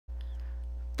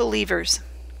believers.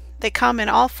 They come in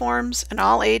all forms, and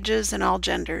all ages, and all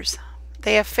genders.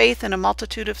 They have faith in a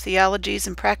multitude of theologies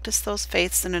and practice those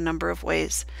faiths in a number of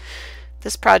ways.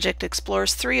 This project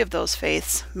explores 3 of those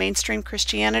faiths: mainstream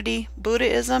Christianity,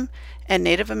 Buddhism, and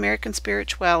Native American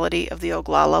spirituality of the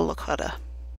Oglala Lakota.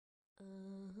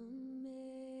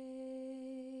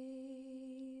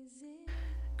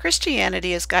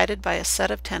 Christianity is guided by a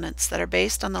set of tenets that are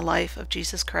based on the life of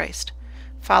Jesus Christ.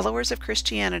 Followers of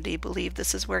Christianity believe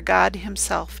this is where God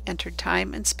Himself entered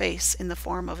time and space in the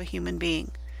form of a human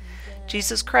being.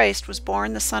 Jesus Christ was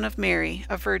born the son of Mary,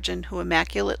 a virgin who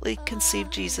immaculately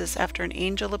conceived Jesus after an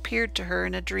angel appeared to her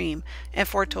in a dream and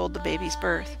foretold the baby's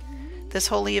birth. This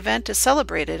holy event is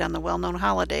celebrated on the well-known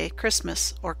holiday,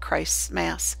 Christmas, or Christ's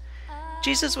Mass.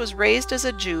 Jesus was raised as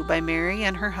a Jew by Mary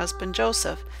and her husband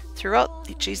Joseph.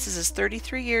 Throughout Jesus'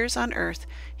 33 years on earth,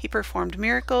 He performed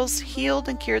miracles, healed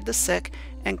and cured the sick,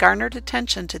 and garnered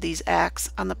attention to these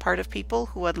acts on the part of people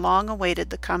who had long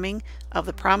awaited the coming of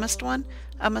the Promised One,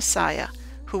 a Messiah,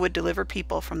 who would deliver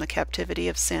people from the captivity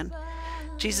of sin.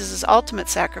 Jesus' ultimate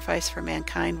sacrifice for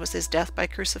mankind was His death by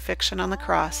crucifixion on the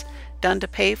cross, done to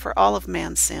pay for all of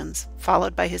man's sins,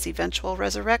 followed by His eventual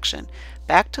resurrection,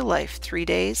 back to life 3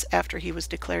 days after He was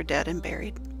declared dead and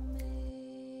buried.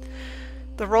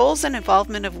 The roles and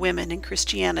involvement of women in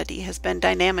Christianity has been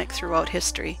dynamic throughout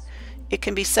history. It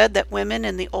can be said that women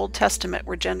in the Old Testament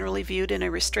were generally viewed in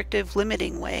a restrictive,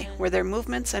 limiting way, where their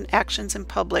movements and actions in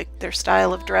public, their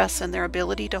style of dress, and their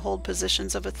ability to hold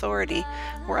positions of authority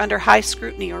were under high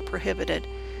scrutiny or prohibited.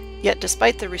 Yet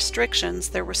despite the restrictions,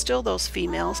 there were still those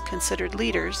females, considered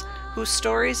leaders, whose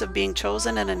stories of being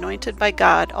chosen and anointed by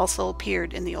God also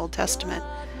appeared in the Old Testament.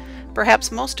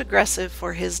 Perhaps most aggressive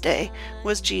for His day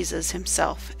was Jesus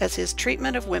Himself, as His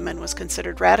treatment of women was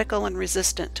considered radical and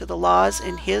resistant to the laws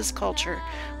in His culture,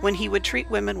 when He would treat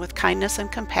women with kindness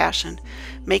and compassion,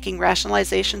 making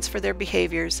rationalizations for their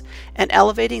behaviors, and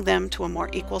elevating them to a more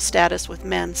equal status with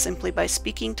men simply by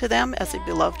speaking to them as a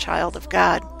beloved child of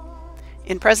God.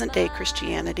 In present-day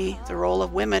Christianity, the role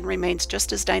of women remains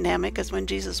just as dynamic as when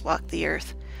Jesus walked the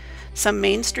earth. Some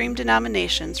mainstream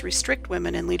denominations restrict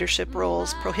women in leadership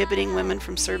roles, prohibiting women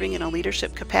from serving in a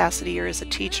leadership capacity or as a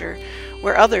teacher,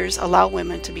 where others allow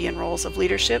women to be in roles of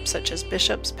leadership such as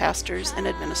bishops, pastors, and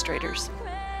administrators.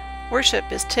 Worship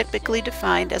is typically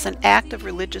defined as an act of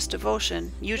religious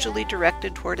devotion, usually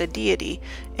directed toward a deity,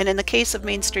 and in the case of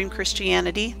mainstream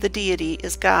Christianity, the deity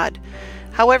is God.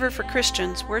 However, for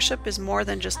Christians, worship is more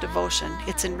than just devotion.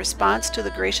 It's in response to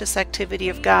the gracious activity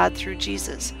of God through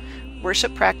Jesus.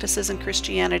 Worship practices in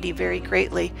Christianity vary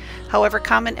greatly, however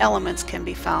common elements can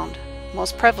be found.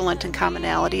 Most prevalent in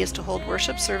commonality is to hold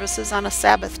worship services on a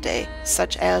Sabbath day,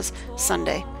 such as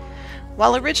Sunday.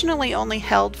 While originally only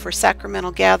held for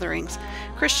sacramental gatherings,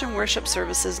 Christian worship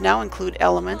services now include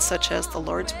elements such as the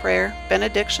Lord's Prayer,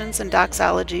 benedictions and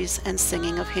doxologies, and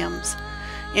singing of hymns.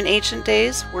 In ancient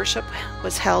days, worship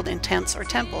was held in tents or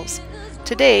temples.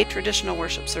 Today, traditional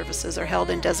worship services are held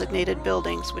in designated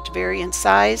buildings, which vary in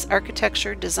size,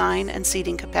 architecture, design, and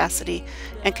seating capacity,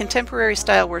 and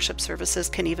contemporary-style worship services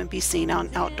can even be seen on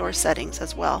outdoor settings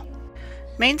as well.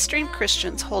 Mainstream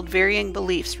Christians hold varying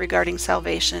beliefs regarding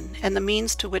salvation and the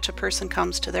means to which a person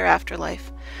comes to their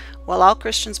afterlife. While all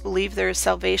Christians believe there is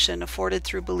salvation afforded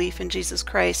through belief in Jesus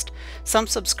Christ, some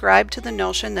subscribe to the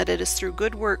notion that it is through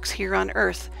good works here on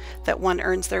earth that one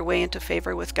earns their way into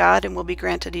favor with God and will be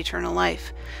granted eternal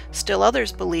life. Still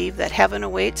others believe that heaven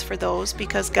awaits for those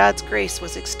because God's grace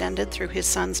was extended through His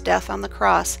Son's death on the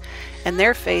cross, and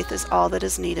their faith is all that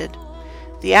is needed.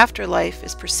 The afterlife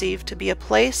is perceived to be a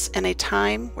place and a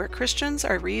time where Christians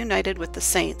are reunited with the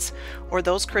saints, or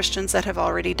those Christians that have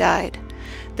already died.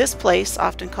 This place,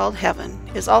 often called heaven,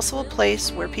 is also a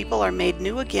place where people are made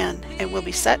new again and will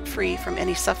be set free from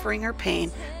any suffering or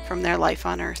pain from their life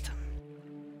on earth.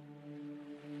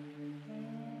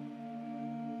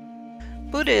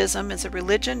 Buddhism is a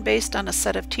religion based on a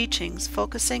set of teachings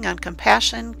focusing on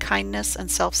compassion, kindness,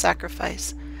 and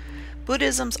self-sacrifice.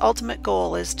 Buddhism's ultimate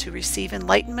goal is to receive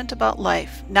enlightenment about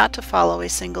life, not to follow a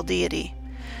single deity.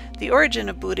 The origin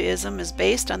of Buddhism is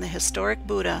based on the historic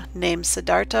Buddha named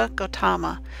Siddhartha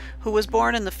Gautama, who was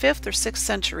born in the 5th or 6th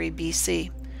century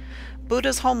BC.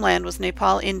 Buddha's homeland was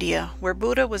Nepal, India, where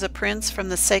Buddha was a prince from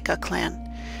the Seka clan.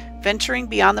 Venturing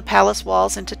beyond the palace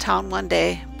walls into town one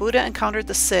day, Buddha encountered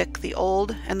the sick, the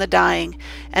old, and the dying,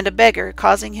 and a beggar,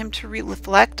 causing him to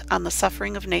reflect on the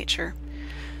suffering of nature.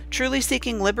 Truly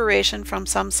seeking liberation from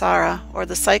samsara, or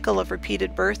the cycle of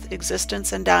repeated birth,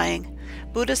 existence, and dying,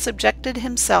 Buddha subjected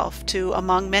himself to,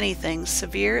 among many things,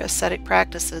 severe ascetic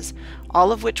practices,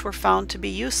 all of which were found to be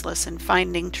useless in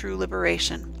finding true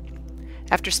liberation.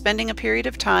 After spending a period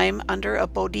of time under a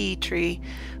Bodhi tree,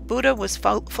 Buddha was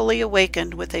fully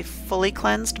awakened with a fully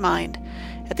cleansed mind.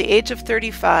 At the age of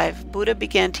 35, Buddha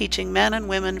began teaching men and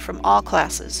women from all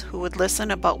classes who would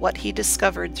listen about what he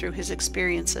discovered through his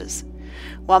experiences.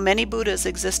 While many Buddhas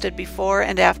existed before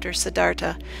and after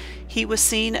Siddhartha, he was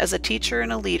seen as a teacher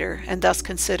and a leader, and thus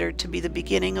considered to be the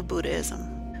beginning of Buddhism.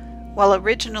 While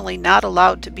originally not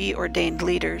allowed to be ordained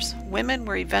leaders, women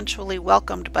were eventually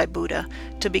welcomed by Buddha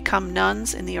to become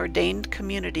nuns in the ordained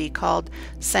community called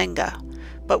Sangha,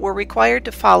 but were required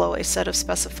to follow a set of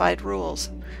specified rules,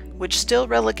 which still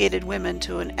relegated women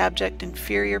to an abject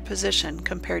inferior position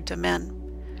compared to men.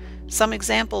 Some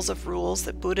examples of rules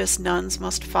that Buddhist nuns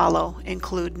must follow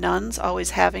include nuns always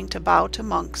having to bow to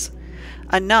monks.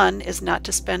 A nun is not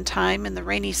to spend time in the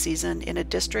rainy season in a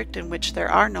district in which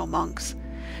there are no monks,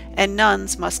 and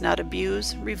nuns must not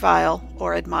abuse, revile,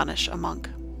 or admonish a monk.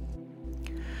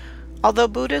 Although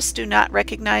Buddhists do not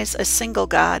recognize a single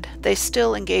God, they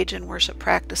still engage in worship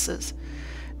practices.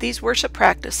 These worship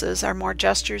practices are more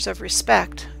gestures of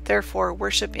respect, therefore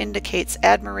worship indicates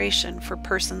admiration for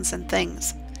persons and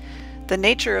things. The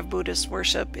nature of Buddhist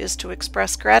worship is to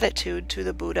express gratitude to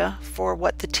the Buddha for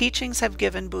what the teachings have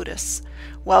given Buddhists,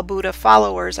 while Buddha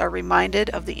followers are reminded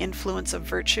of the influence of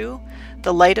virtue,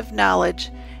 the light of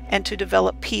knowledge, and to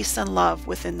develop peace and love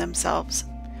within themselves.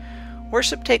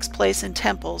 Worship takes place in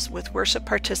temples, with worship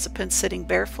participants sitting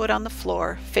barefoot on the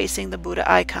floor, facing the Buddha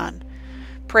icon.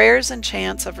 Prayers and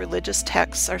chants of religious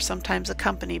texts are sometimes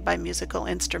accompanied by musical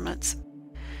instruments.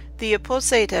 The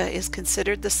Uposatha is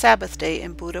considered the Sabbath day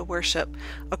in Buddha worship,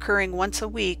 occurring once a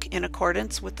week in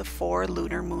accordance with the 4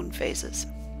 lunar moon phases.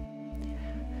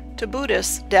 To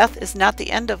Buddhists, death is not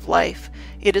the end of life,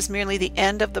 it is merely the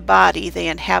end of the body they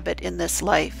inhabit in this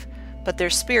life, but their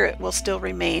spirit will still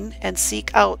remain and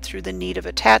seek out through the need of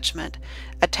attachment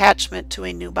to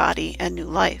a new body and new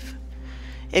life.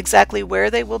 Exactly where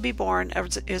they will be born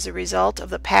is a result of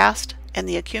the past and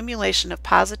the accumulation of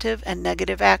positive and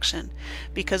negative action,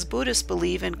 because Buddhists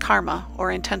believe in karma,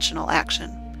 or intentional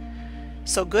action.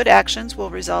 So good actions will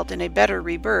result in a better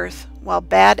rebirth, while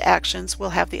bad actions will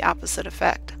have the opposite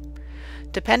effect.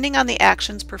 Depending on the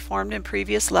actions performed in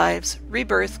previous lives,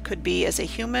 rebirth could be as a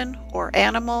human or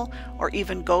animal or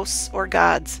even ghosts or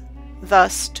gods.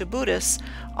 Thus, to Buddhists,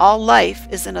 all life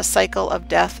is in a cycle of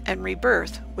death and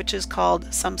rebirth, which is called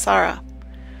samsara.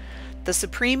 The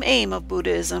supreme aim of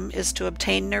Buddhism is to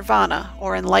obtain nirvana,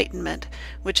 or enlightenment,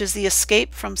 which is the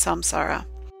escape from samsara.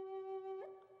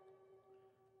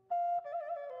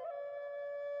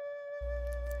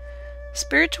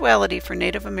 Spirituality for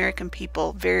Native American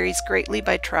people varies greatly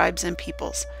by tribes and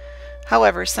peoples.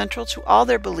 However, central to all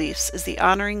their beliefs is the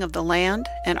honoring of the land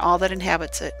and all that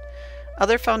inhabits it.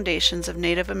 Other foundations of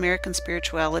Native American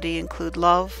spirituality include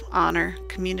love, honor,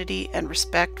 community, and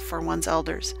respect for one's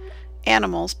elders.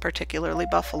 Animals, particularly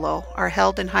buffalo, are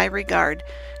held in high regard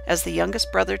as the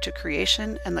youngest brother to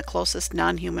creation and the closest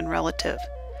non-human relative.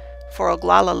 For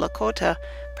Oglala Lakota,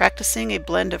 practicing a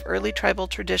blend of early tribal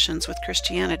traditions with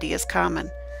Christianity is common.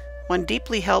 One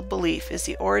deeply held belief is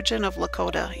the origin of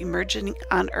Lakota emerging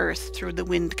on earth through the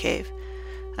wind cave.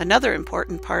 Another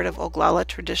important part of Oglala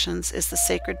traditions is the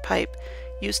sacred pipe,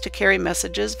 used to carry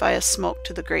messages via smoke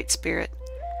to the Great Spirit.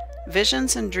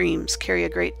 Visions and dreams carry a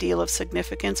great deal of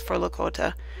significance for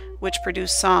Lakota, which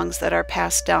produce songs that are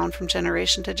passed down from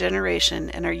generation to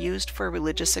generation and are used for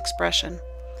religious expression.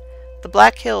 The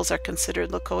Black Hills are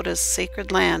considered Lakota's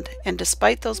sacred land, and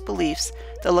despite those beliefs,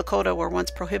 the Lakota were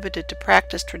once prohibited to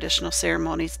practice traditional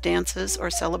ceremonies, dances, or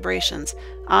celebrations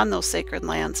on those sacred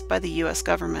lands by the U.S.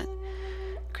 government.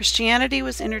 Christianity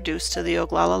was introduced to the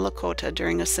Oglala Lakota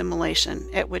during assimilation,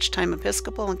 at which time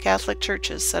Episcopal and Catholic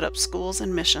churches set up schools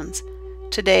and missions.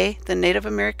 Today, the Native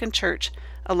American Church,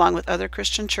 along with other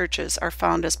Christian churches, are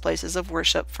found as places of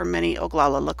worship for many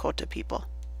Oglala Lakota people.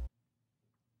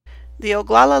 The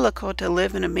Oglala Lakota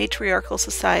live in a matriarchal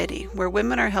society where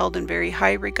women are held in very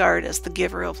high regard as the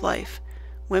giver of life.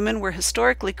 Women were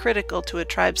historically critical to a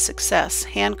tribe's success,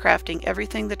 handcrafting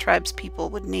everything the tribe's people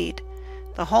would need.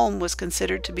 The home was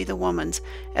considered to be the woman's,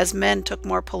 as men took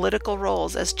more political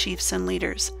roles as chiefs and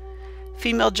leaders.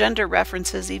 Female gender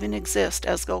references even exist,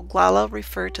 as Oglala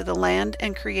refer to the land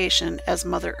and creation as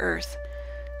Mother Earth.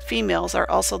 Females are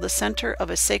also the center of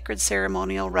a sacred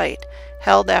ceremonial rite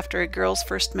held after a girl's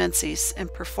first menses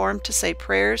and performed to say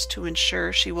prayers to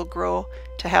ensure she will grow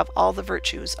to have all the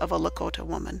virtues of a Lakota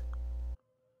woman.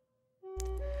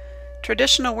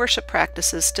 Traditional worship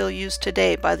practices still used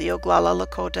today by the Oglala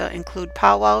Lakota include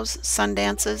powwows, sun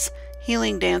dances,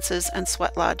 healing dances, and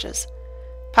sweat lodges.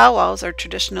 Powwows are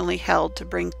traditionally held to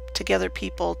bring together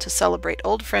people to celebrate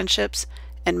old friendships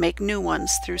and make new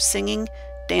ones through singing,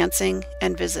 dancing,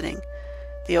 and visiting.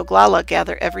 The Oglala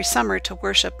gather every summer to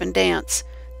worship and dance.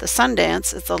 The Sun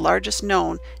Dance is the largest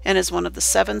known and is one of the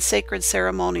 7 sacred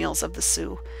ceremonials of the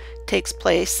Sioux. It takes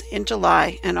place in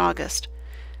July and August.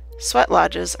 Sweat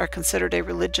lodges are considered a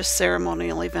religious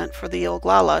ceremonial event for the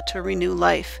Oglala to renew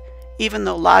life, even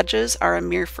though lodges are a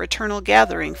mere fraternal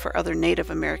gathering for other Native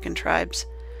American tribes.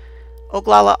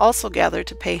 Oglala also gather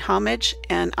to pay homage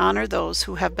and honor those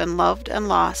who have been loved and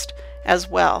lost as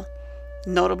well,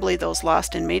 notably those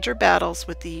lost in major battles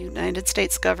with the United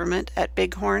States government at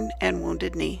Bighorn and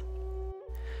Wounded Knee.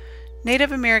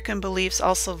 Native American beliefs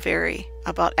also vary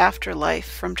about afterlife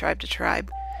from tribe to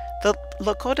tribe. The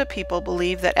Lakota people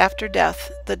believe that after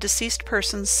death, the deceased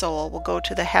person's soul will go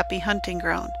to the Happy Hunting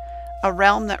Ground, a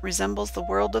realm that resembles the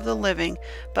world of the living,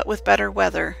 but with better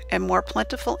weather and more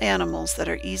plentiful animals that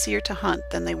are easier to hunt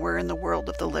than they were in the world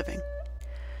of the living.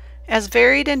 As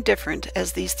varied and different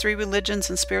as these 3 religions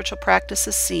and spiritual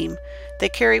practices seem, they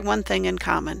carry one thing in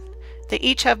common. They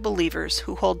each have believers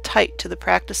who hold tight to the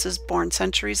practices born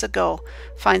centuries ago,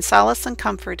 find solace and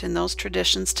comfort in those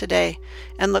traditions today,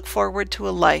 and look forward to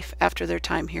a life after their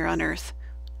time here on earth.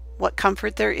 What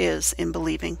comfort there is in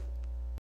believing.